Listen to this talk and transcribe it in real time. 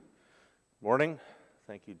Morning.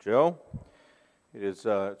 Thank you, Joe. It's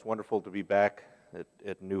wonderful to be back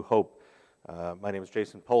at New Hope. My name is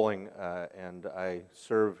Jason Poling, and I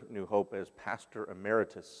serve New Hope as Pastor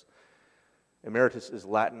Emeritus. Emeritus is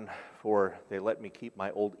Latin for they let me keep my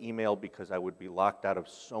old email because I would be locked out of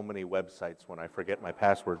so many websites when I forget my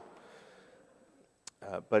password.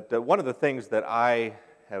 But one of the things that I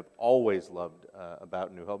have always loved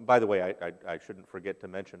about New Hope, and by the way, I shouldn't forget to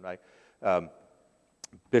mention,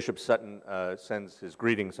 Bishop Sutton sends his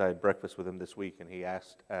greetings. I had breakfast with him this week, and he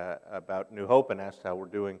asked about New Hope and asked how we're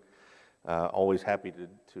doing. Always happy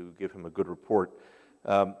to give him a good report.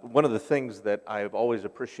 One of the things that I have always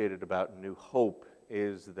appreciated about New Hope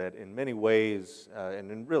is that in many ways,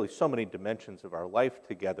 and in really so many dimensions of our life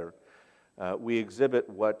together, we exhibit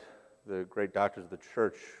what the great doctors of the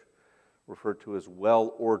church refer to as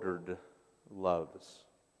well-ordered loves.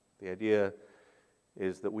 The idea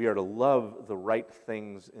is that we are to love the right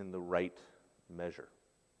things in the right measure.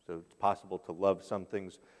 So it's possible to love some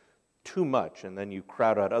things too much, and then you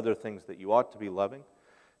crowd out other things that you ought to be loving.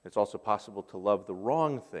 It's also possible to love the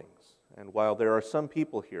wrong things. And while there are some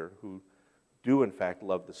people here who do in fact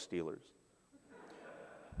love the Steelers,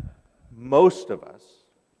 most of us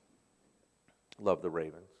love the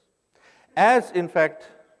Ravens, as in fact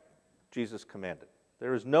Jesus commanded.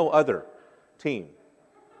 There is no other team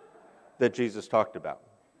that Jesus talked about.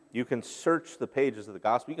 You can search the pages of the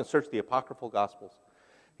gospel. You can search the apocryphal gospels.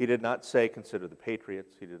 He did not say consider the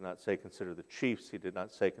Patriots. He did not say consider the Chiefs. He did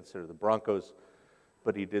not say consider the Broncos.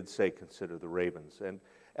 But he did say consider the Ravens. And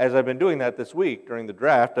as I've been doing that this week during the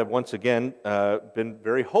draft, I've once again been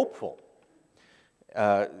very hopeful.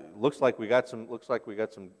 Looks like we got some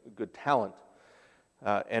good talent.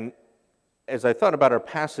 And as I thought about our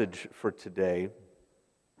passage for today,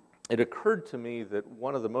 it occurred to me that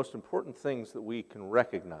one of the most important things that we can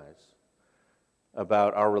recognize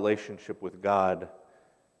about our relationship with God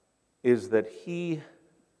is that He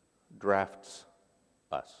drafts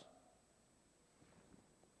us.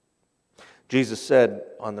 Jesus said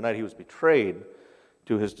on the night He was betrayed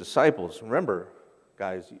to His disciples, remember,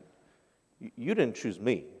 guys, you didn't choose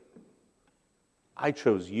me. I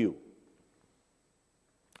chose you.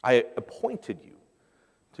 I appointed you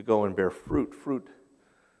to go and bear fruit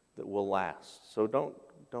that will last. So don't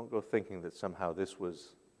go thinking that somehow this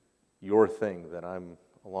was your thing that I'm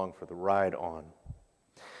along for the ride on.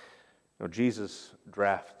 No, Jesus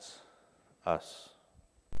drafts us.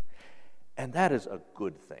 And that is a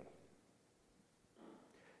good thing.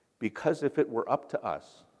 Because if it were up to us,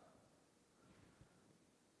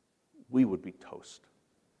 we would be toast.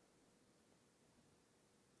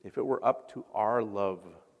 If it were up to our love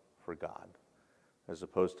for God, as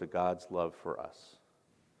opposed to God's love for us,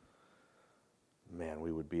 man,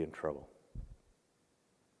 we would be in trouble.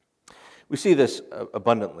 We see this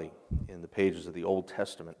abundantly in the pages of the Old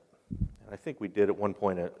Testament. And I think we did at one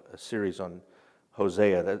point a series on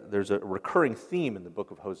Hosea. There's a recurring theme in the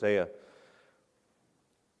book of Hosea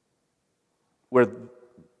where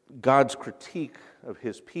God's critique of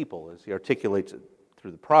His people, as He articulates it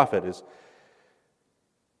through the prophet, is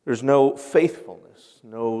there's no faithfulness,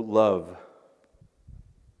 no love,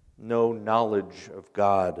 no knowledge of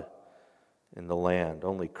God in the land,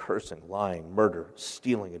 only cursing, lying, murder,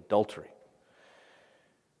 stealing, adultery.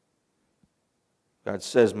 God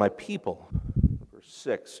says, my people, verse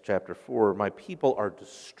 6, chapter 4, my people are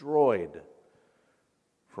destroyed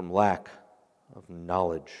from lack of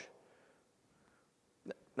knowledge.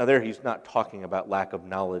 Now there He's not talking about lack of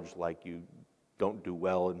knowledge like you don't do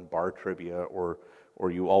well in bar trivia or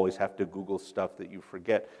you always have to Google stuff that you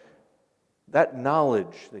forget. That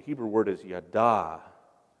knowledge, the Hebrew word is yada.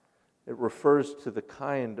 It refers to the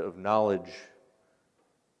kind of knowledge,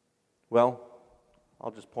 well, I'll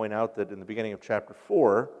just point out that in the beginning of chapter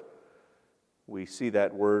 4, we see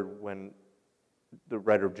that word when the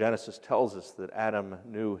writer of Genesis tells us that Adam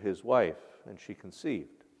knew his wife and she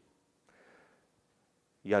conceived.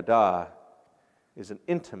 Yada is an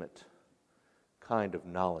intimate kind of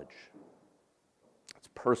knowledge. It's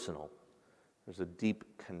personal. There's a deep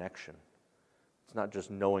connection. It's not just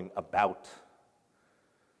knowing about,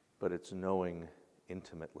 but it's knowing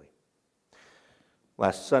intimately.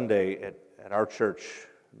 Last Sunday at our church,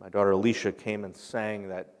 my daughter Alicia came and sang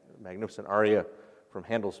that magnificent aria from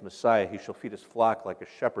Handel's Messiah, He shall feed His flock like a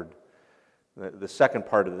shepherd. The second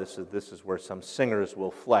part of this is where some singers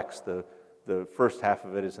will flex. The first half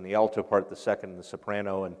of it is in the alto part, the second in the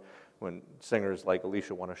soprano, and when singers like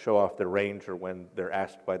Alicia want to show off their range or when they're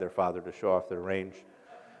asked by their father to show off their range,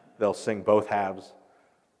 they'll sing both halves.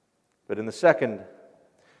 But in the second,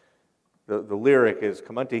 the lyric is,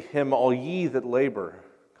 come unto Him all ye that labor,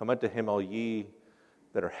 come unto Him all ye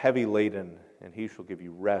that are heavy laden, and he shall give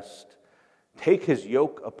you rest. Take his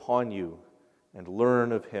yoke upon you and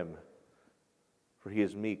learn of him, for he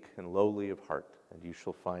is meek and lowly of heart, and you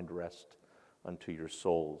shall find rest unto your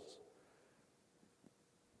souls.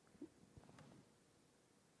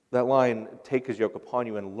 That line, take his yoke upon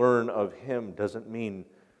you and learn of him, doesn't mean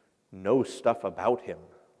know stuff about him.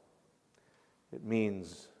 It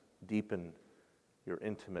means deepen your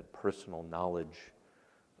intimate personal knowledge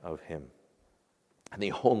of him. And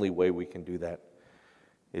the only way we can do that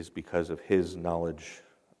is because of his knowledge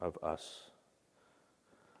of us.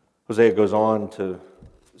 Hosea goes on to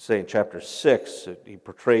say in chapter 6, he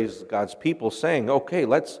portrays God's people saying, okay,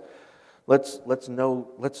 let's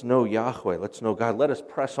know Yahweh, let's know God. Let us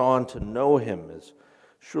press on to know him. As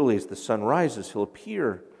surely as the sun rises, he'll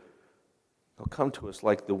appear. He'll come to us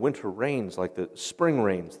like the winter rains, like the spring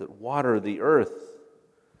rains that water the earth.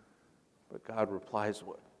 But God replies,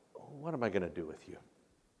 what am I going to do with you?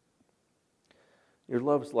 Your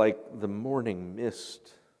love's like the morning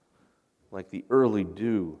mist, like the early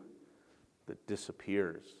dew that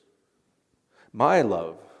disappears. My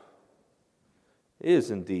love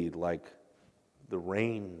is indeed like the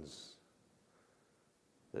rains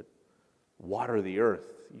that water the earth.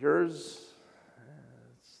 Yours,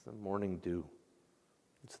 it's the morning dew.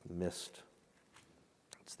 It's the mist.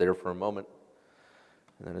 It's there for a moment,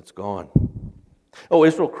 and then it's gone. Oh,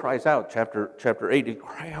 Israel cries out, chapter 8, they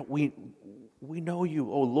cry out, we know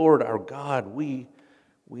you, O Lord our God, we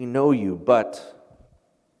know you, but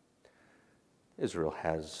Israel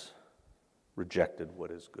has rejected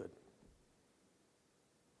what is good.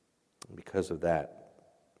 And because of that,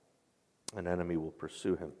 an enemy will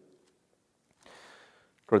pursue him.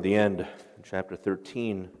 Toward the end, in chapter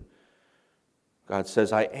 13, God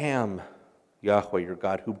says, I am Yahweh your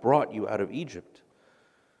God who brought you out of Egypt.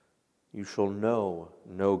 You shall know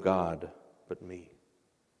no God but me,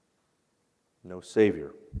 no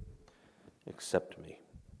Savior except me.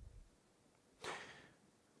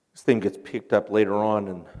 This theme gets picked up later on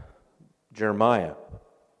in Jeremiah.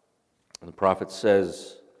 And the prophet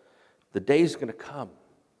says, the day is going to come.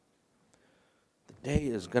 The day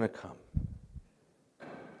is going to come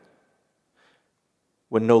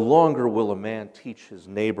when no longer will a man teach his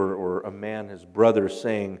neighbor or a man his brother,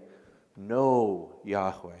 saying, know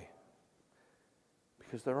Yahweh,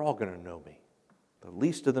 because they're all going to know me, the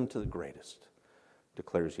least of them to the greatest,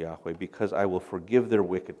 declares Yahweh, because I will forgive their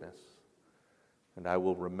wickedness and I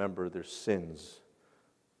will remember their sins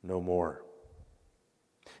no more.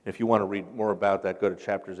 And if you want to read more about that, go to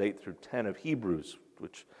chapters 8 through 10 of Hebrews,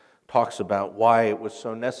 which talks about why it was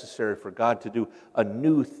so necessary for God to do a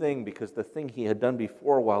new thing, because the thing he had done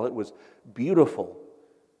before, while it was beautiful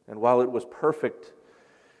and while it was perfect,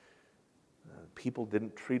 people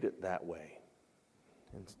didn't treat it that way.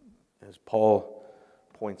 And as Paul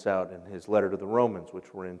points out in his letter to the Romans,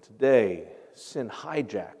 which we're in today, sin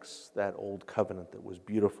hijacks that old covenant that was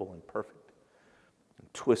beautiful and perfect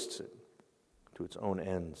and twists it to its own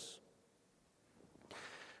ends.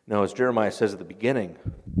 Now, as Jeremiah says at the beginning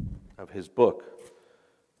of his book,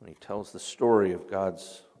 when he tells the story of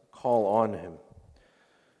God's call on him,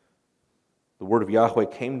 the word of Yahweh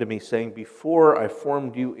came to me saying, before I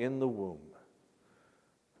formed you in the womb,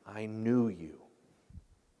 I knew you.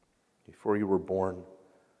 Before you were born,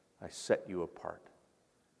 I set you apart.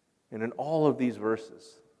 And in all of these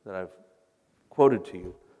verses that I've quoted to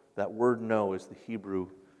you, that word know is the Hebrew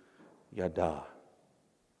yada.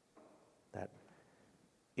 That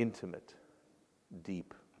intimate,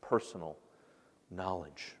 deep, personal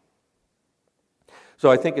knowledge.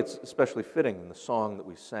 So I think it's especially fitting in the song that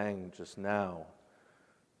we sang just now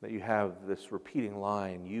that you have this repeating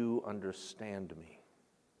line, you understand me.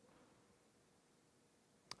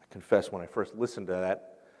 I confess when I first listened to that,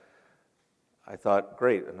 I thought,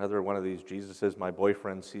 great, another one of these Jesus is my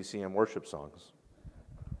boyfriend CCM worship songs.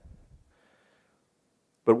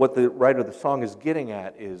 But what the writer of the song is getting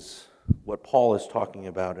at is what Paul is talking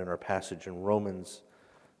about in our passage in Romans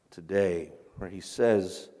today, where he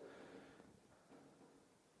says,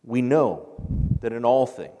 we know that in all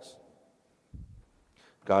things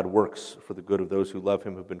God works for the good of those who love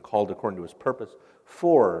him, who have been called according to his purpose.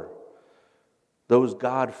 For those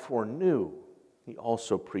God foreknew, he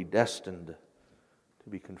also predestined to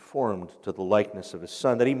be conformed to the likeness of his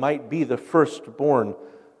Son, that he might be the firstborn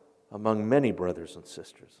among many brothers and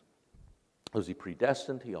sisters. Those he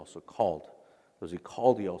predestined, he also called. Those he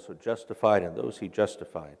called, he also justified. And those he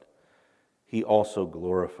justified, he also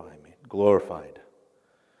glorified.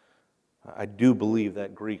 I do believe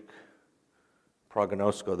that Greek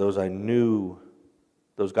prognosko, those I knew,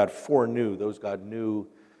 those God foreknew, those God knew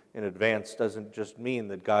in advance, doesn't just mean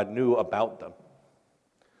that God knew about them.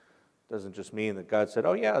 doesn't just mean that God said,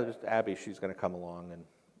 oh yeah, just Abby, she's going to come along. And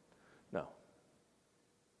no.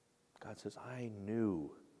 God says, I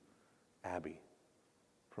knew Abby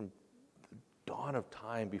from the dawn of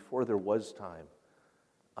time, before there was time.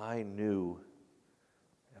 I knew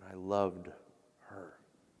and I loved her.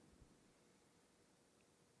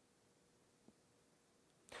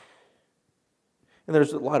 And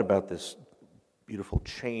there's a lot about this beautiful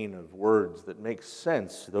chain of words that makes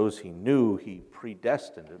sense. Those he knew, he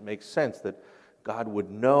predestined. It makes sense that God would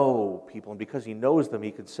know people, and because he knows them,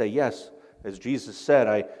 he can say, yes, as Jesus said,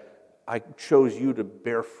 I chose you to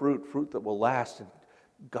bear fruit, fruit that will last. And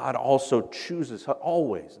God also chooses,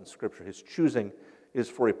 always in Scripture, his choosing is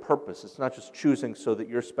for a purpose. It's not just choosing so that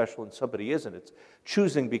you're special and somebody isn't. It's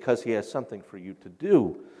choosing because he has something for you to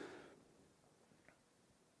do.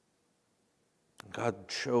 God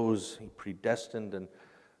chose, he predestined, and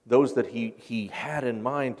those that he had in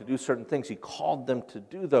mind to do certain things, he called them to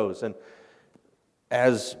do those. And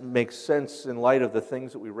as makes sense in light of the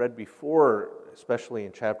things that we read before, especially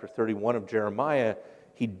in chapter 31 of Jeremiah,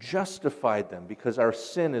 he justified them because our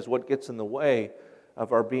sin is what gets in the way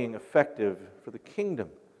of our being effective for the kingdom.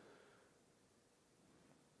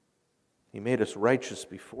 He made us righteous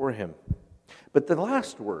before him. But the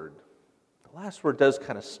last word does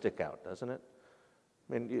kind of stick out, doesn't it?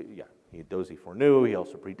 I mean, yeah, those he foreknew, he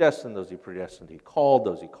also predestined. Those he predestined, he called.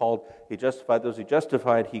 Those he called, he justified. Those he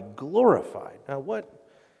justified, he glorified. Now, what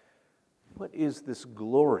is this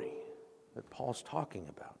glory that Paul's talking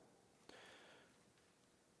about?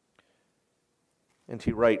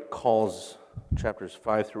 N.T. Wright calls chapters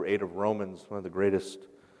 5 through 8 of Romans one of the greatest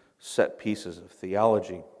set pieces of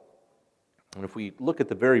theology. And if we look at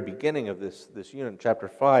the very beginning of this unit, chapter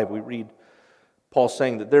 5, we read Paul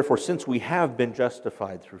saying that, therefore, since we have been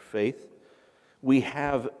justified through faith, we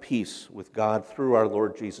have peace with God through our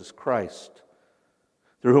Lord Jesus Christ,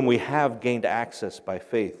 through whom we have gained access by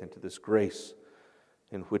faith into this grace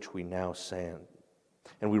in which we now stand.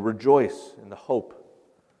 And we rejoice in the hope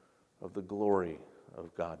of the glory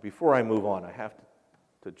of God. Before I move on, I have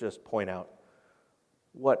to just point out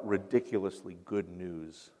what ridiculously good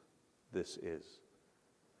news this is.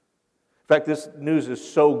 In fact, this news is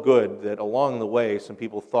so good that along the way, some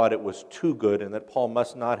people thought it was too good and that Paul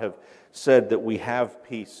must not have said that we have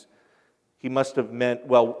peace. He must have meant,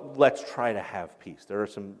 well, let's try to have peace. There are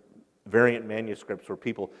some variant manuscripts where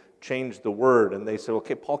people change the word and they say,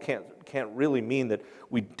 okay, Paul can't really mean that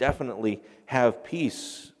we definitely have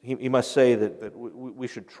peace. He must say that we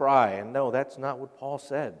should try. And no, that's not what Paul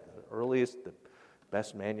said. The earliest, the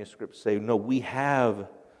best manuscripts say, no, we have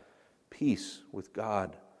peace with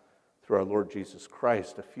God through our Lord Jesus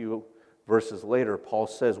Christ. A few verses later, Paul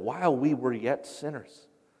says, while we were yet sinners,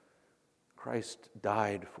 Christ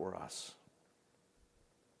died for us.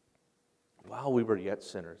 While we were yet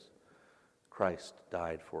sinners, Christ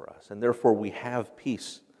died for us. And therefore we have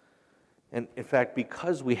peace. And in fact,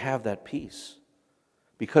 because we have that peace,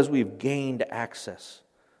 because we've gained access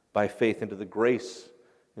by faith into the grace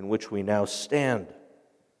in which we now stand,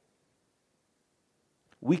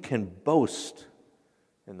 we can boast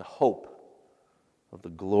in the hope of the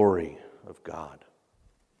glory of God.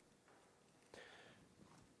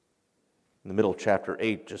 In the middle of chapter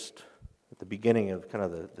 8, just at the beginning of kind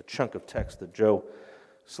of the chunk of text that Joe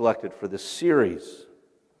selected for this series,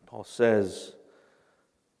 Paul says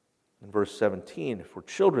in verse 17, if we're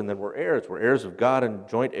children, then we're heirs of God and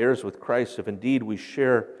joint heirs with Christ, if indeed we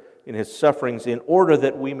share in his sufferings, in order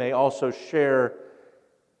that we may also share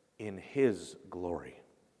in his glory.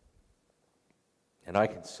 And I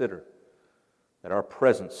consider that our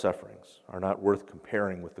present sufferings are not worth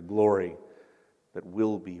comparing with the glory that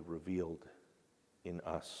will be revealed in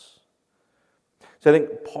us. So I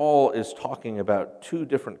think Paul is talking about two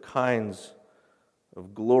different kinds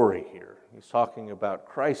of glory here. He's talking about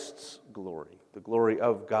Christ's glory, the glory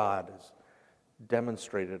of God is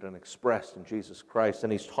demonstrated and expressed in Jesus Christ.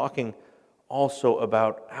 And he's talking also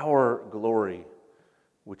about our glory,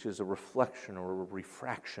 which is a reflection or a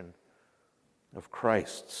refraction of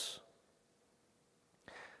Christ's.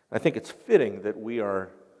 I think it's fitting that we are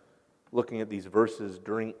looking at these verses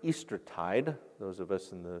during Eastertide. Those of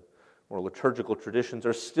us in the more liturgical traditions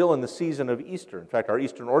are still in the season of Easter. In fact, our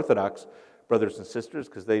Eastern Orthodox brothers and sisters,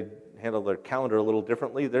 because they handle their calendar a little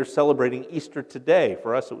differently, they're celebrating Easter today.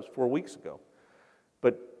 For us, it was 4 weeks ago.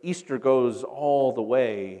 But Easter goes all the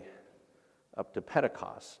way up to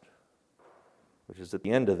Pentecost, which is at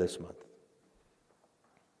the end of this month.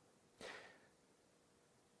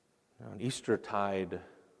 Now, on Eastertide,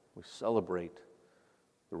 we celebrate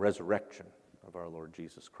the resurrection of our Lord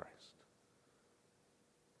Jesus Christ.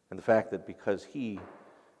 And the fact that because he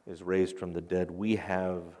is raised from the dead, we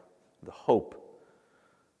have the hope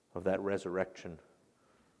of that resurrection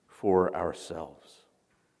for ourselves.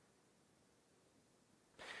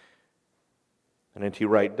 And N.T.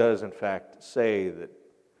 Wright does, in fact, say that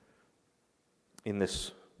in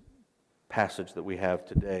this passage that we have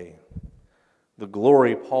today, the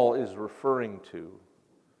glory Paul is referring to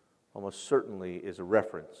almost certainly is a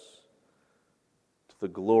reference to the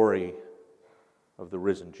glory of the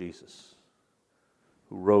risen Jesus,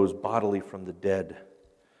 who rose bodily from the dead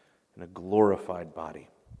in a glorified body.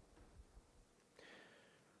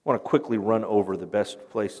 I want to quickly run over the best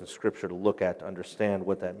place in Scripture to look at to understand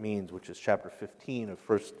what that means, which is chapter 15 of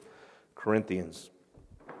 1 Corinthians.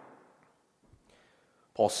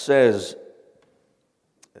 Paul says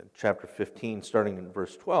in chapter 15, starting in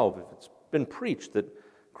verse 12, if it's been preached that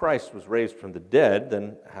Christ was raised from the dead,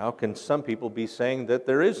 then how can some people be saying that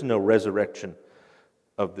there is no resurrection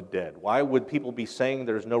of the dead? Why would people be saying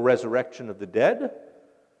there's no resurrection of the dead?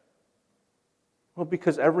 Well,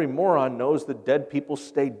 because every moron knows that dead people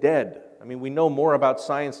stay dead. I mean, we know more about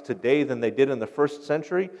science today than they did in the first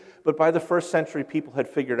century, but by the first century, people had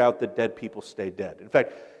figured out that dead people stay dead. In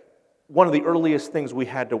fact, one of the earliest things we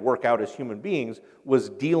had to work out as human beings was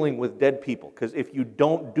dealing with dead people, because if you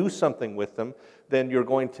don't do something with them, then you're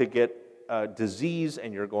going to get disease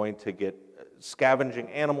and you're going to get scavenging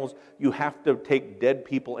animals. You have to take dead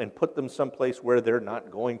people and put them someplace where they're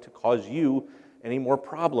not going to cause you any more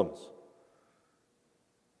problems.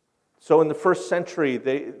 So in the first century,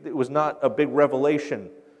 it was not a big revelation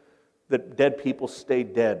that dead people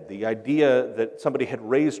stayed dead. The idea that somebody had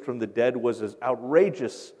raised from the dead was as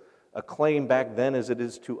outrageous a claim back then as it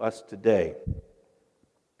is to us today.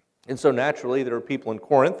 And so naturally, there were people in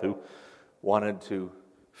Corinth who wanted to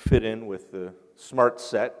fit in with the smart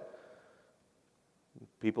set,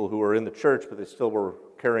 people who were in the church, but they still were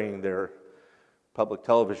carrying their public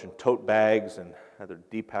television tote bags and had their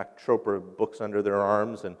Deepak Chopra books under their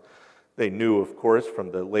arms, and they knew, of course,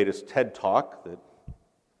 from the latest TED Talk that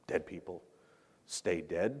dead people stay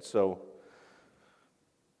dead. So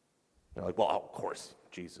they're like, well, of course,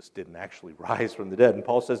 Jesus didn't actually rise from the dead. And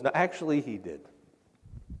Paul says, no, actually, he did.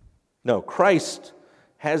 No, Christ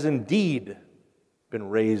has indeed been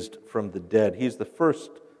raised from the dead. He's the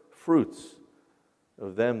first fruits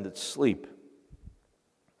of them that sleep.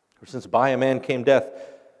 For since by a man came death,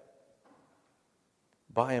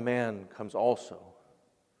 by a man comes also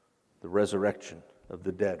the resurrection of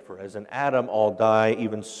the dead. For as in Adam all die,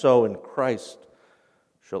 even so in Christ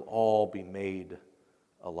shall all be made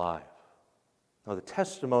alive. Now, the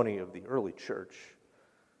testimony of the early church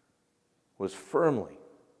was firmly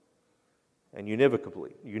and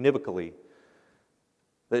univocally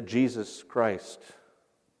that Jesus Christ,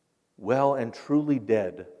 well and truly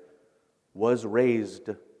dead, was raised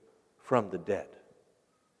from the dead.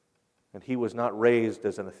 And he was not raised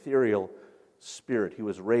as an ethereal spirit. He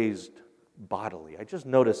was raised bodily. I just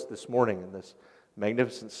noticed this morning in this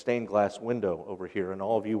magnificent stained glass window over here, and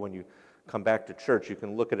all of you, when you come back to church, you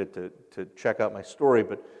can look at it to check out my story,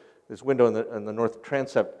 but this window in the north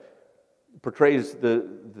transept portrays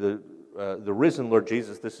the risen Lord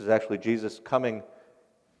Jesus. This is actually Jesus coming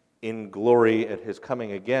in glory at his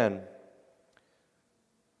coming again.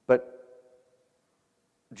 But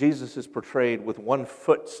Jesus is portrayed with one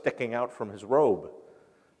foot sticking out from his robe.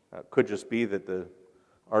 It could just be that the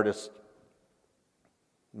artist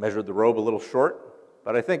measured the robe a little short,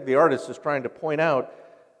 but I think the artist is trying to point out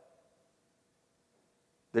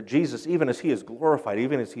that Jesus, even as he is glorified,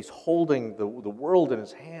 even as he's holding the world in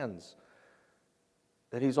his hands,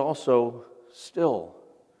 that he's also still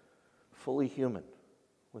fully human,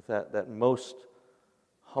 with that most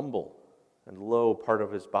humble and low part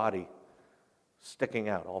of his body sticking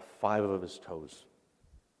out, all 5 of his toes.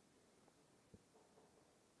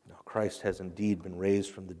 Now, Christ has indeed been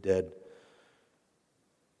raised from the dead,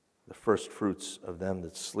 the first fruits of them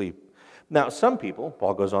that sleep. Now, some people,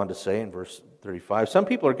 Paul goes on to say in verse 35, some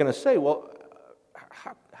people are going to say, well,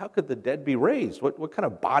 how could the dead be raised? What kind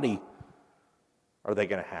of body are they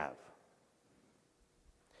going to have?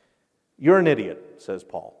 You're an idiot, says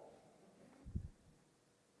Paul.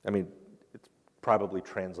 I mean, it's probably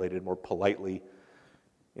translated more politely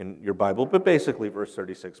in your Bible, but basically, verse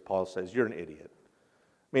 36, Paul says, you're an idiot.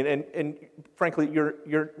 I mean, and frankly,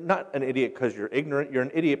 you're not an idiot because you're ignorant. You're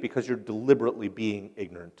an idiot because you're deliberately being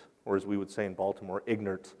ignorant, or as we would say in Baltimore,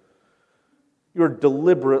 ignorant. You're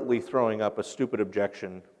deliberately throwing up a stupid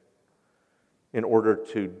objection in order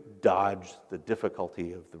to dodge the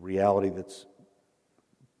difficulty of the reality that's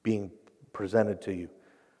being presented to you.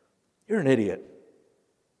 You're an idiot.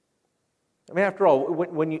 I mean, after all,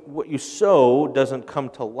 what you sow doesn't come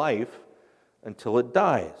to life until it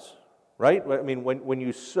dies, right? I mean, when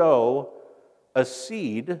you sow a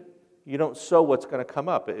seed, you don't sow what's going to come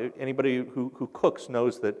up. Anybody who cooks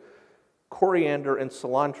knows that coriander and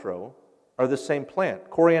cilantro are the same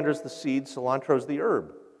plant. Coriander is the seed, cilantro is the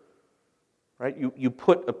herb. Right? You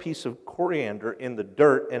put a piece of coriander in the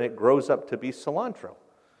dirt and it grows up to be cilantro.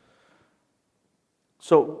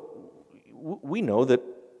 So we know that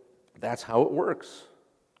that's how it works.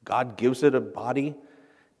 God gives it a body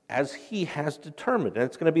as He has determined. And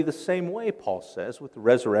it's going to be the same way, Paul says, with the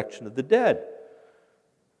resurrection of the dead.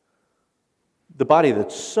 The body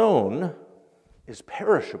that's sown is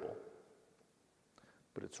perishable,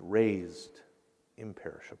 but it's raised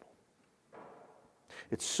imperishable.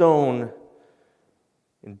 It's sown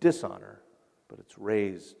in dishonor, but it's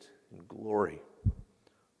raised in glory.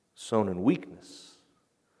 Sown in weakness,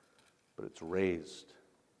 but it's raised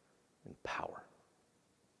in power.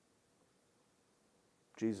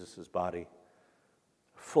 Jesus' body,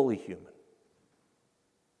 fully human,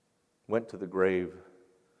 went to the grave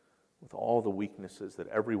with all the weaknesses that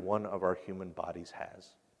every one of our human bodies has.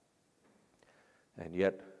 And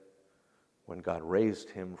yet, when God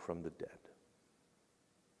raised Him from the dead,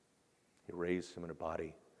 He raised Him in a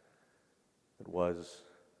body that was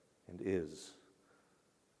and is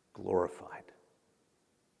glorified.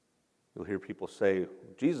 You'll hear people say,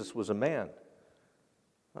 Jesus was a man.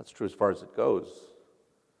 That's true as far as it goes.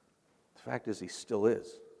 The fact is, He still is.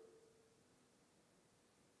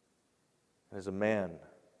 And as a man,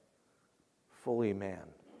 fully man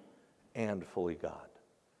and fully God,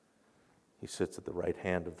 He sits at the right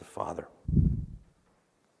hand of the Father.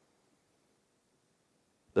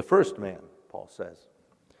 The first man, Paul says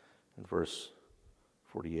in verse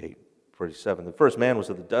 47, the first man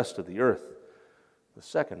was of the dust of the earth, the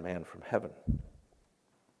second man from heaven.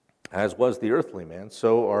 As was the earthly man,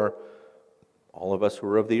 so are all of us who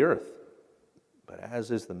are of the earth. But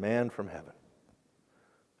as is the man from heaven,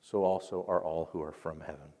 so also are all who are from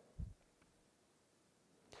heaven.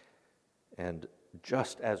 And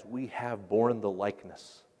just as we have borne the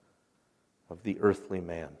likeness of the earthly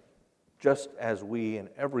man, just as we in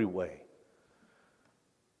every way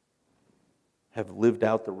have lived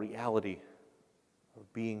out the reality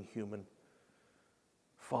of being human,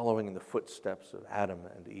 following in the footsteps of Adam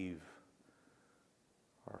and Eve,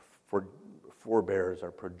 our forebears,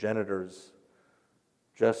 our progenitors,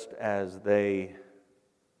 just as they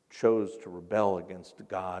chose to rebel against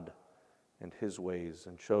God and His ways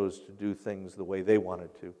and chose to do things the way they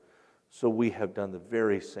wanted to, so we have done the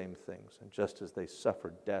very same things. And just as they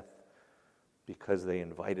suffered death because they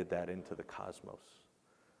invited that into the cosmos,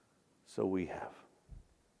 so we have.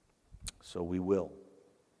 So we will.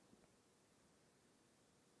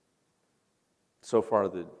 So far,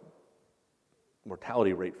 the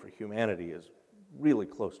mortality rate for humanity is really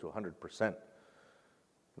close to 100%.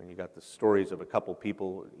 I mean, you got the stories of a couple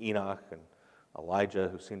people, Enoch and Elijah,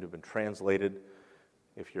 who seem to have been translated.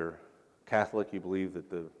 If you're Catholic, you believe that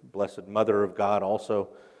the Blessed Mother of God also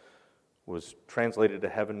was translated to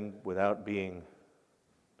heaven without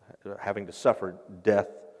having to suffer death.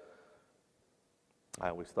 I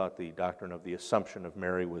always thought the doctrine of the Assumption of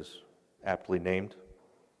Mary was aptly named.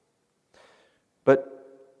 But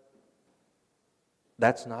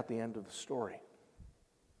that's not the end of the story.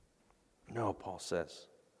 No, Paul says,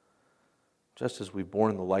 just as we've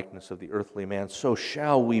borne the likeness of the earthly man, so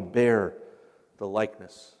shall we bear the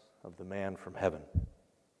likeness of the man from heaven.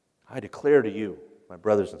 I declare to you, my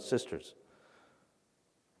brothers and sisters,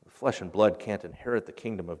 flesh and blood can't inherit the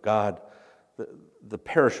kingdom of God. The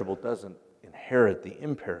perishable doesn't inherit the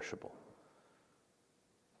imperishable.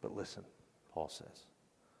 But listen, Paul says,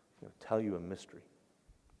 I'm going to tell you a mystery.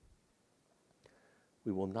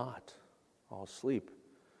 We will not all sleep,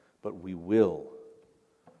 but we will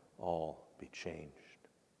all be changed.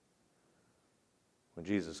 When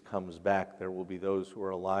Jesus comes back, there will be those who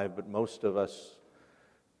are alive, but most of us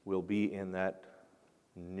will be in that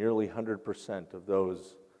nearly 100% of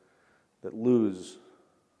those that lose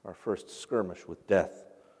our first skirmish with death.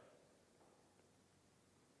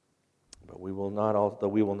 But we will not all, though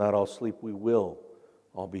we will not all sleep, we will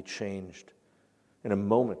all be changed in a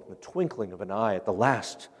moment, in the twinkling of an eye, at the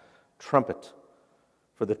last trumpet.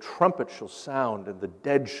 For the trumpet shall sound, and the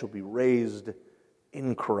dead shall be raised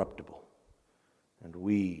incorruptible, and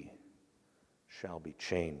we shall be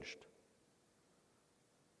changed.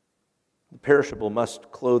 The perishable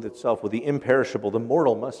must clothe itself with the imperishable. The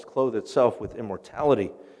mortal must clothe itself with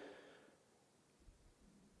immortality.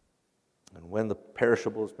 And when the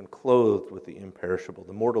perishable has been clothed with the imperishable,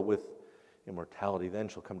 the mortal with immortality, then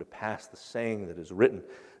shall come to pass the saying that is written,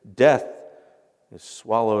 death is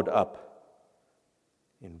swallowed up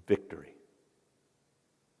in victory.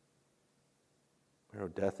 Where, O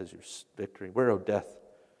death, is your victory? Where, O death,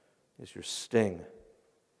 is your sting?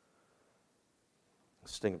 The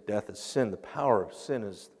sting of death is sin. The power of sin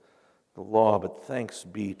is the law, but thanks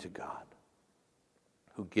be to God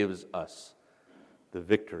who gives us the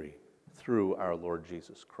victory through our Lord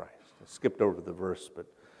Jesus Christ. I skipped over the verse, but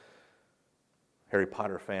Harry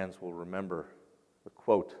Potter fans will remember the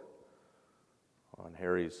quote on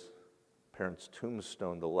Harry's parents'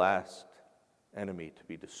 tombstone: the last enemy to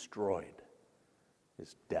be destroyed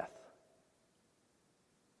is death.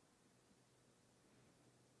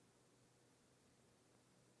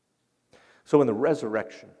 So in the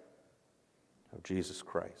resurrection of Jesus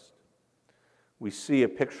Christ, we see a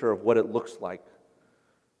picture of what it looks like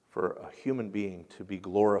for a human being to be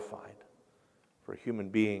glorified, for a human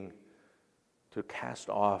being to cast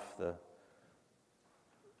off the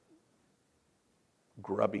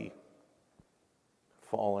grubby,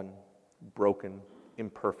 fallen, broken,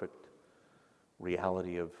 imperfect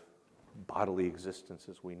reality of bodily existence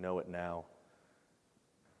as we know it now,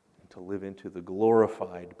 and to live into the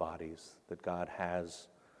glorified bodies that God has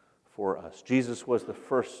for us. Jesus was the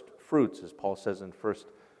first fruits, as Paul says in 1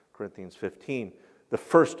 Corinthians 15, the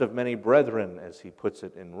first of many brethren, as he puts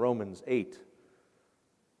it in Romans 8.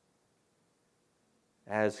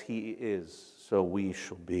 As he is, so we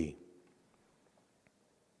shall be.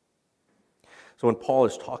 So when Paul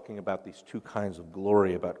is talking about these two kinds of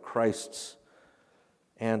glory, about Christ's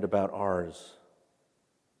and about ours,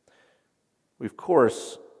 we, of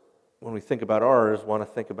course, when we think about ours, want to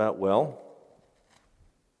think about, well,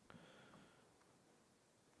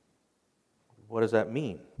 what does that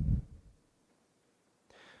mean?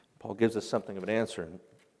 Paul gives us something of an answer in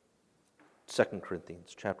 2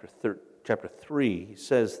 Corinthians chapter 3. He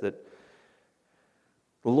says that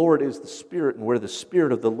the Lord is the Spirit, and where the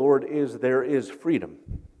Spirit of the Lord is, there is freedom.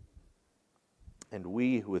 And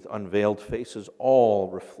we, who with unveiled faces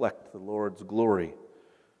all reflect the Lord's glory,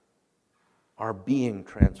 are being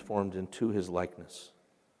transformed into His likeness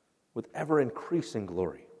with ever-increasing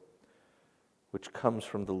glory, which comes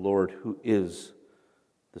from the Lord who is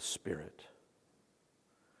the Spirit.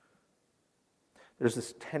 There's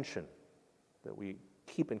this tension that we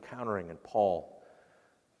keep encountering in Paul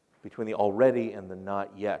between the already and the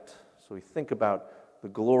not yet. So we think about the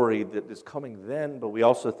glory that is coming then, but we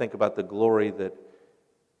also think about the glory that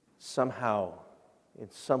somehow,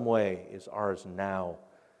 in some way, is ours now.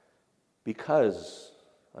 Because,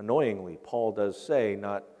 annoyingly, Paul does say,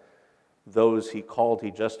 not those he called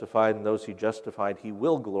he justified, and those he justified he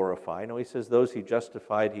will glorify. No, he says those he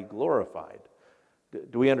justified he glorified.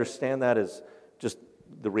 Do we understand that as just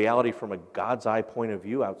the reality from a God's eye point of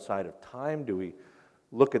view outside of time? Do we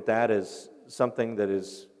look at that as something that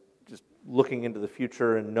is just looking into the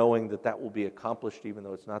future and knowing that that will be accomplished even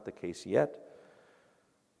though it's not the case yet?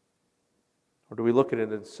 Or do we look at it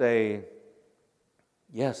and say,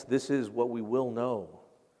 yes, this is what we will know.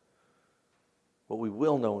 What we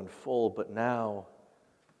will know in full, but now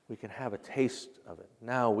we can have a taste of it.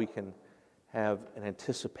 Now we can have an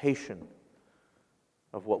anticipation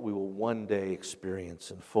of what we will one day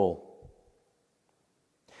experience in full.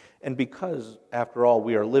 And because, after all,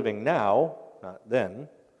 we are living now, not then,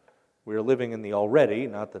 we are living in the already,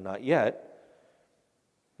 not the not yet,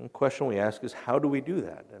 the question we ask is, how do we do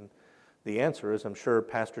that? And the answer, as I'm sure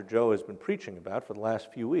Pastor Joe has been preaching about for the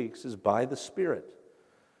last few weeks, is by the Spirit.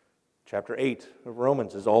 Chapter 8 of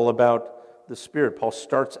Romans is all about the Spirit. Paul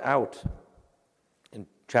starts out in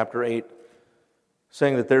chapter 8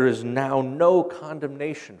 saying that there is now no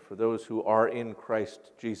condemnation for those who are in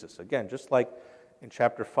Christ Jesus. Again, just like in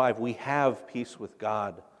chapter 5, we have peace with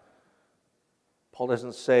God. Paul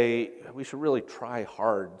doesn't say we should really try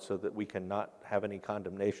hard so that we can not have any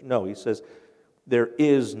condemnation. No, he says there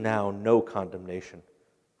is now no condemnation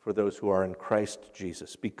for those who are in Christ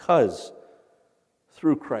Jesus, because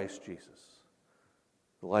through Christ Jesus,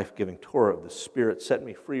 the life-giving Torah of the Spirit set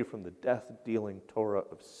me free from the death-dealing Torah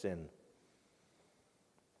of sin.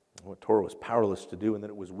 What Torah was powerless to do, and that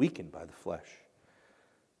it was weakened by the flesh,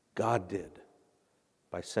 God did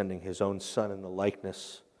by sending His own Son in the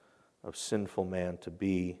likeness of sinful man to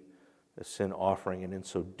be a sin offering, and in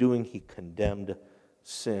so doing He condemned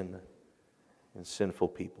sin in sinful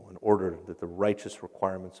people in order that the righteous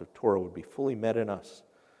requirements of Torah would be fully met in us,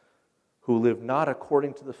 who live not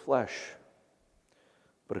according to the flesh,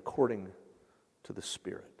 but according to the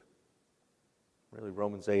Spirit. Really,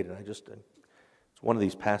 Romans 8, and it's one of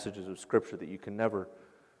these passages of Scripture that you can never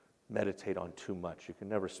meditate on too much. You can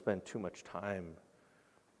never spend too much time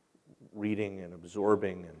reading and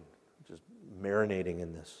absorbing and just marinating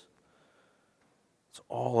in this. It's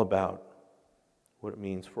all about what it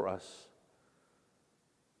means for us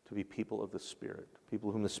to be people of the Spirit,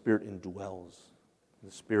 people whom the Spirit indwells,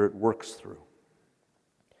 the Spirit works through.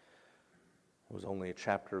 It was only a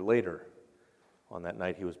chapter later, on that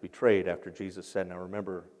night he was betrayed, after Jesus said, "Now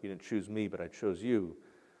remember, you didn't choose me, but I chose you."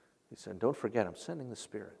 He said, "Don't forget, I'm sending the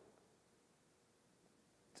Spirit.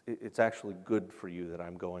 It's actually good for you that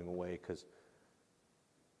I'm going away, because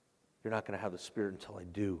you're not going to have the Spirit until I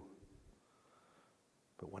do.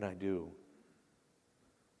 But when I do,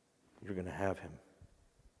 you're going to have him."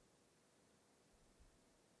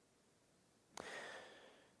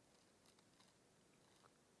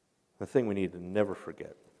 The thing we need to never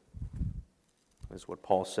forget is what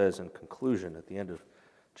Paul says in conclusion at the end of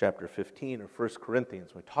chapter 15 of 1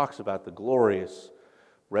 Corinthians, when he talks about the glorious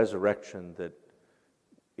resurrection that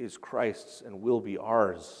is Christ's and will be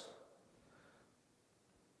ours.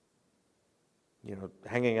 You know,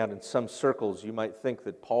 hanging out in some circles, you might think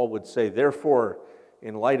that Paul would say, therefore,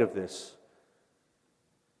 in light of this,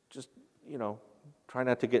 just, try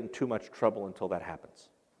not to get in too much trouble until that happens.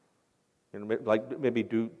 Like maybe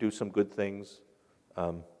do some good things.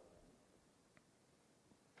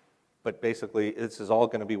 But basically, this is all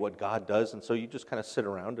going to be what God does, and so you just kind of sit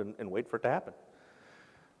around and wait for it to happen.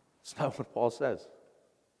 It's not what Paul says.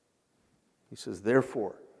 He says,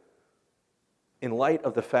 therefore, in light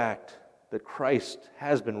of the fact that Christ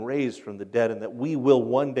has been raised from the dead and that we will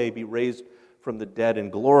one day be raised from the dead in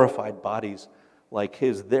glorified bodies like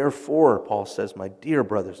his, therefore, Paul says, my dear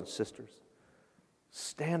brothers and sisters,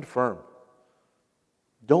 stand firm.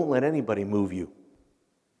 Don't let anybody move you.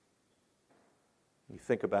 You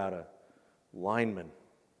think about a lineman.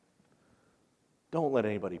 Don't let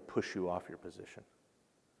anybody push you off your position.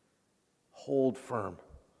 Hold firm.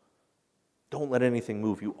 Don't let anything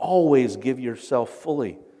move you. Always give yourself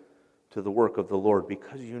fully to the work of the Lord,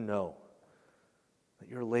 because you know that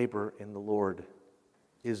your labor in the Lord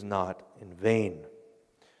is not in vain.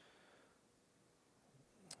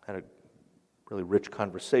 I had a really rich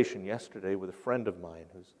conversation yesterday with a friend of mine,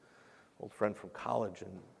 who's an old friend from college,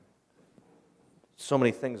 and so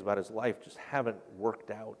many things about his life just haven't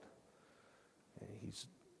worked out. He's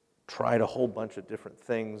tried a whole bunch of different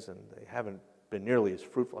things, and they haven't been nearly as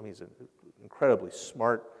fruitful. I mean, he's an incredibly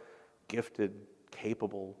smart, gifted,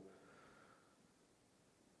 capable,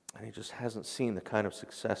 and he just hasn't seen the kind of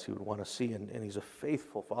success he would want to see, and he's a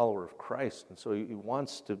faithful follower of Christ, and so he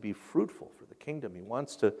wants to be fruitful for the kingdom. He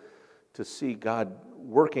wants to see God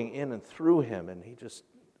working in and through him, and he just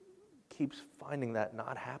keeps finding that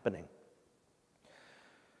not happening.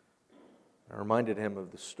 I reminded him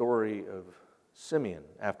of the story of Simeon.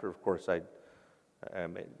 After, of course,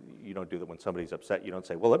 you don't do that when somebody's upset. You don't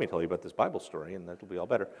say, well, let me tell you about this Bible story, and that'll be all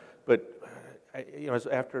better. But, at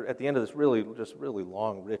the end of this really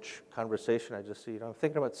long, rich conversation, I just see, I'm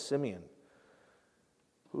thinking about Simeon,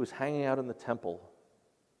 who was hanging out in the temple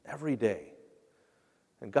every day.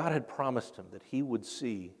 And God had promised him that he would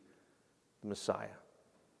see the Messiah,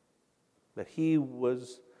 that he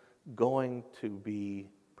was going to be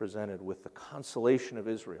presented with the consolation of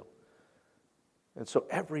Israel. And so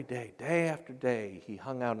every day, day after day, he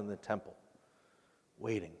hung out in the temple,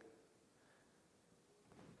 waiting.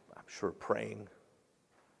 I'm sure praying,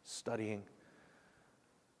 studying.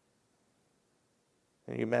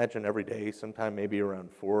 And you imagine every day, sometime maybe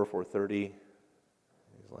around 4 or 4:30,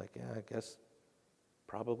 he's like, yeah, I guess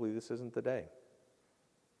probably this isn't the day.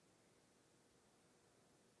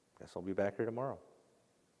 Guess I'll be back here tomorrow.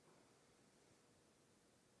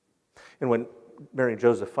 And when Mary and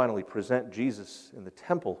Joseph finally present Jesus in the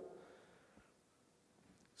temple,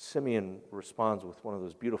 Simeon responds with one of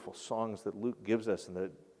those beautiful songs that Luke gives us, and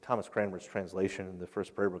the Thomas Cranmer's translation in the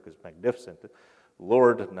first prayer book is magnificent.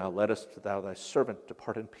 Lord, now lettest thou thy servant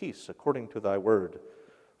depart in peace, according to thy word.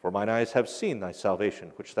 For mine eyes have seen thy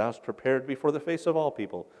salvation, which thou hast prepared before the face of all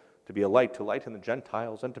people, to be a light to lighten the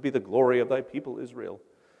Gentiles, and to be the glory of thy people Israel.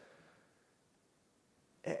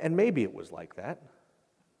 And maybe it was like that.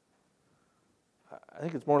 I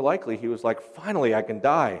think it's more likely he was like, finally I can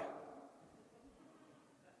die.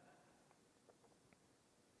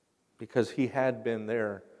 Because he had been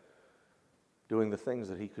there doing the things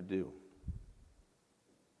that he could do.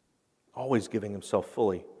 Always giving himself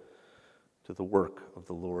fully to the work of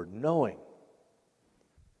the Lord, knowing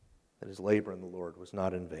that his labor in the Lord was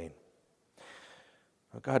not in vain.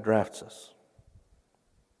 Now, God drafts us.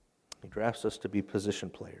 He drafts us to be position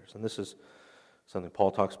players. And this is something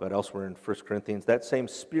Paul talks about elsewhere in 1 Corinthians. That same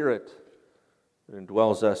Spirit that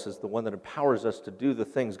indwells us is the one that empowers us to do the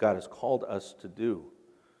things God has called us to do.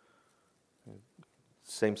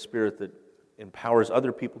 Same Spirit that empowers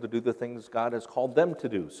other people to do the things God has called them to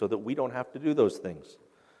do, so that we don't have to do those things.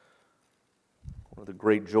 One of the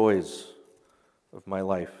great joys of my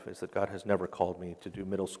life is that God has never called me to do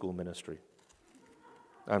middle school ministry.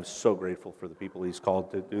 I'm so grateful for the people He's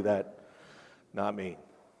called to do that, not me.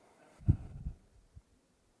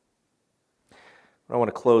 I want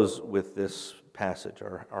to close with this passage.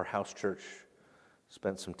 Our house church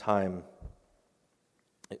spent some time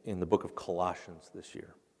in the book of Colossians this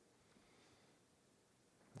year.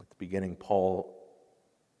 At the beginning, Paul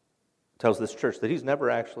tells this church that he's never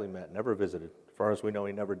actually met, never visited. As far as we know,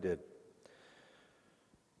 he never did.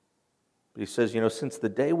 But he says, since the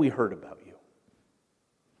day we heard about you,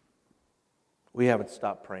 we haven't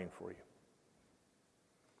stopped praying for you.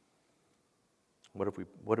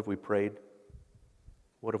 What have we prayed?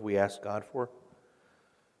 What have we asked God for?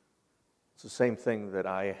 It's the same thing that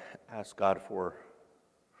I ask God for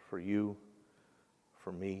you,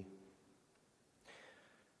 for me.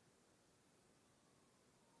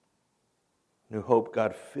 New Hope,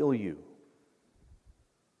 God, fill you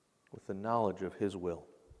with the knowledge of His will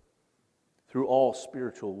through all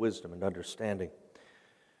spiritual wisdom and understanding,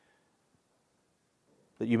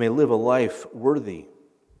 that you may live a life worthy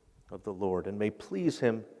of the Lord and may please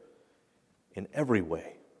Him in every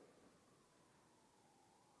way,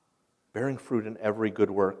 bearing fruit in every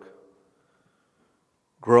good work,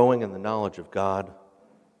 growing in the knowledge of God,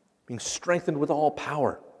 being strengthened with all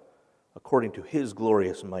power according to His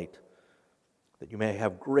glorious might, that you may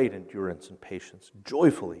have great endurance and patience,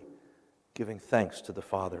 joyfully giving thanks to the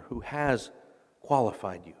Father who has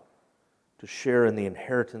qualified you to share in the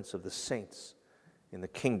inheritance of the saints in the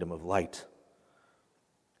kingdom of light.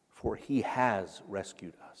 For He has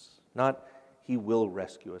rescued us. Not He will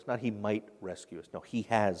rescue us, not He might rescue us. No, He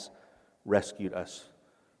has rescued us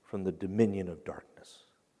from the dominion of darkness.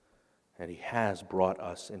 And He has brought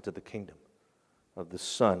us into the kingdom of the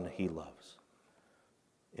Son He loves,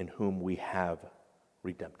 in whom we have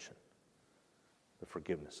redemption, the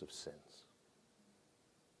forgiveness of sins.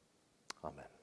 Amen.